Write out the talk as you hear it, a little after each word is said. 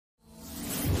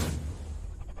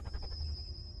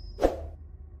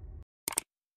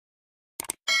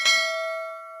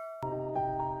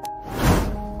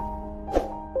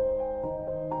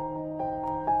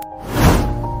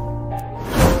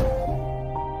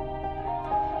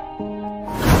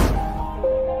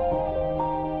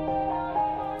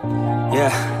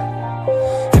Yeah.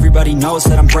 Everybody knows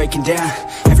that I'm breaking down.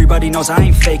 Everybody knows I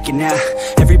ain't faking now.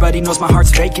 Everybody knows my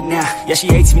heart's vacant now. Yeah, she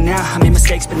hates me now, I made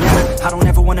mistakes but now I don't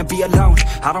ever wanna be alone.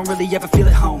 I don't really ever feel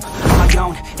at home. On my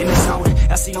own, in the zone,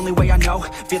 that's the only way I know.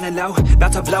 Feeling low,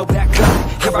 about to blow back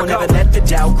up. I won't ever let the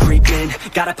doubt creep in.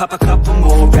 Gotta pop a couple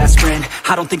more aspirin.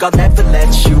 I don't think I'll ever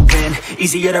let you in.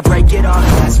 Easier to break it off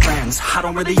best friends. I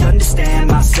don't really understand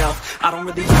myself. I don't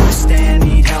really understand,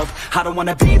 need help. I don't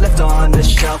wanna be left on the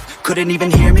shelf. Couldn't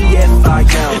even hear me if I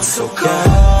yelled. It's so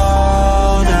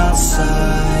cold outside,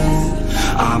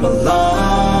 I'm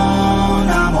alone,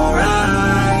 I'm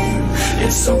alright.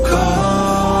 It's so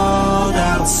cold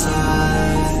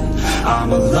outside,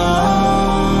 I'm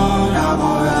alone, I'm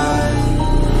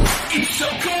alright. It's so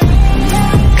cold.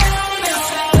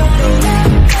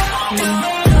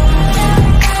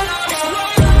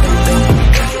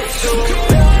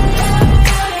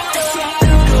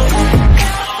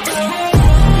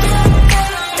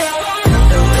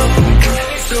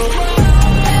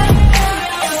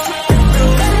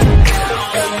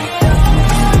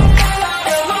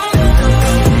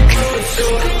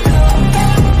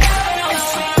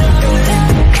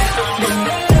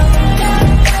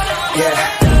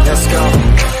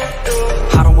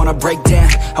 Break down,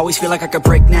 always feel like I could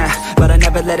break now, but I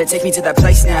never let it take me to that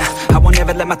place now. I won't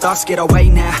ever let my thoughts get away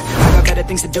now. I got better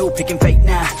things to do, picking fate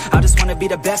now. I just wanna be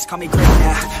the best, call me great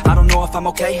now. I don't know if I'm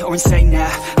okay or insane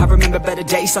now. I remember better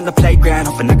days on the playground,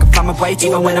 hoping I can find my way.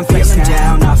 Even when I'm feeling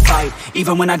down, I fight.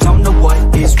 Even when I don't know what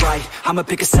is right, I'ma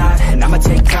pick a side and I'ma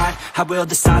take pride. I will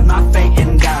decide my fate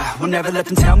and I will never let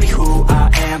them tell me who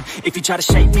I am. If you try to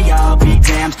shape me, I'll be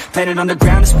damned. Planet on the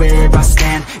ground is where I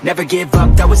stand. Never give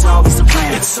up, that was always the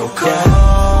plan. It's so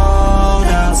cold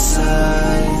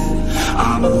outside,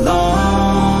 I'm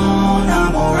alone,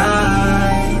 I'm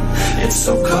alright. It's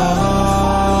so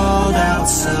cold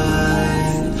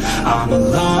outside, I'm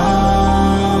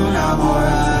alone, I'm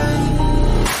alright.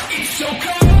 It's so cold.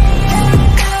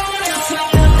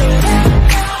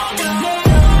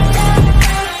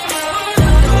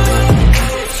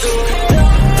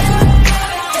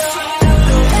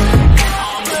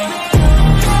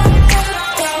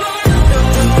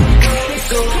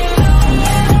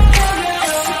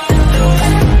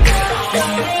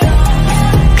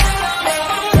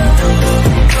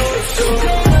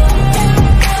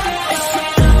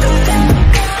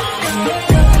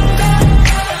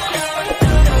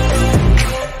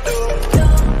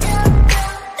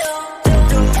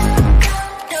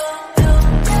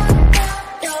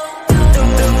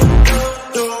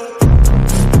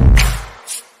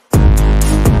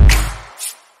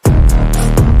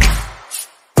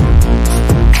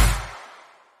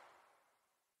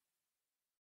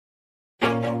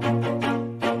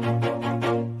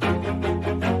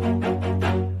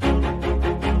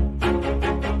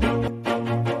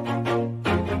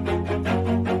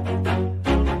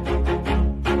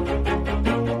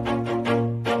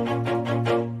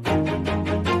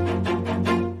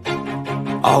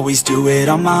 Always do it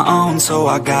on my own, so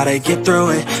I gotta get through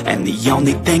it. And the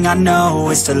only thing I know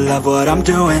is to love what I'm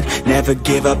doing. Never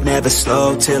give up, never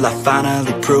slow, till I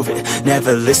finally prove it.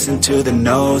 Never listen to the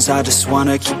no's, I just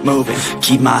wanna keep moving.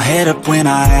 Keep my head up when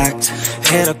I act,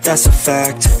 head up, that's a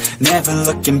fact. Never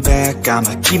looking back,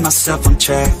 I'ma keep myself on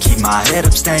track. Keep my head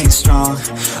up, staying strong,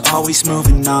 always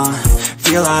moving on.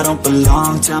 Feel I don't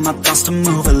belong, tell my thoughts to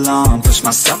move along. Push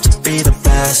myself to be the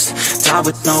best, die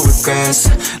with no regrets.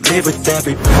 Live with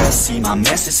every breath, see my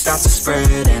message start to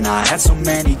spread. And I had so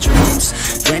many dreams,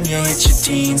 then you hit your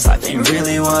teens. Life ain't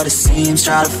really what it seems,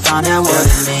 try to find out what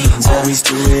it means. Always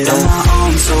do it on my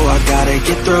own, so I gotta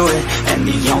get through it. And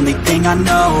the only thing I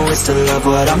know is to love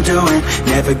what I'm doing.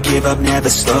 Never give up, never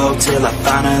slow, till I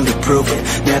finally prove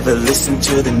it. Never listen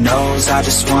to the no's, I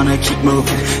just wanna keep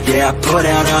moving. Yeah, I put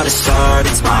out all this art,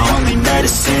 it's my only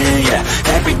medicine. Yeah,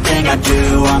 everything I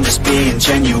do, I'm just being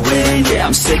genuine. Yeah,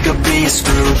 I'm sick of being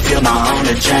screwed, feel my own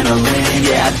adrenaline.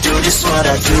 Yeah, I do just what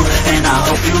I do, and I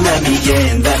hope you let me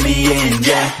in,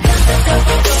 yeah.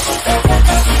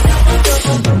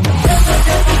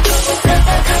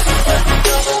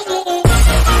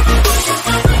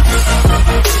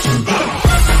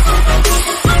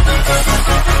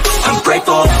 I'm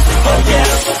grateful, oh yeah,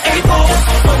 able,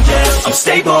 oh yeah, I'm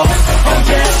stable, oh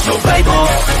yeah, no label,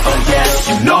 oh yeah,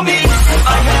 you know me,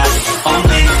 I have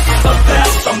only a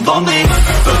past. I'm lonely,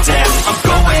 but damn, I'm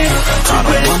going to it. I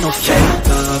don't want no fake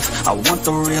love, I I want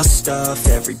the real stuff,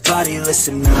 everybody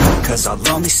listen up, cause I'll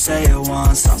only say it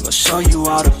once, I'm gonna show you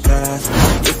all the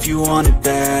path. If you want it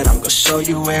bad, I'm gonna show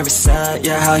you where it's at,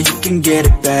 yeah, how you can get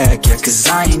it back, yeah, cause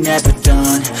I ain't never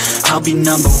done, I'll be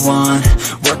number one,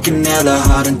 working hella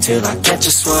hard until I get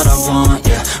just what I want,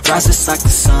 yeah, rises like the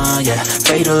sun, yeah,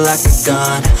 fatal like a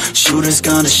gun, shooter's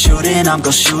gonna shoot and I'm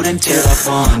gonna shoot until I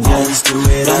fall, yeah. Always do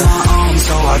it on my own,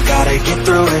 so I gotta get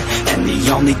through it, and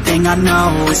the only thing I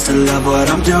know is to love what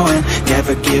I'm doing,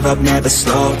 never give up, never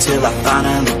slow, till I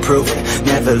finally prove it,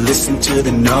 never listen to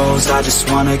the no's, I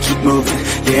just wanna keep moving,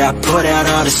 yeah, I put out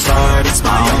all this art, it's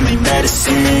my only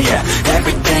medicine, yeah,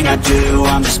 everything I do,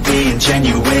 I'm just being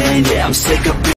genuine, yeah, I'm sick of being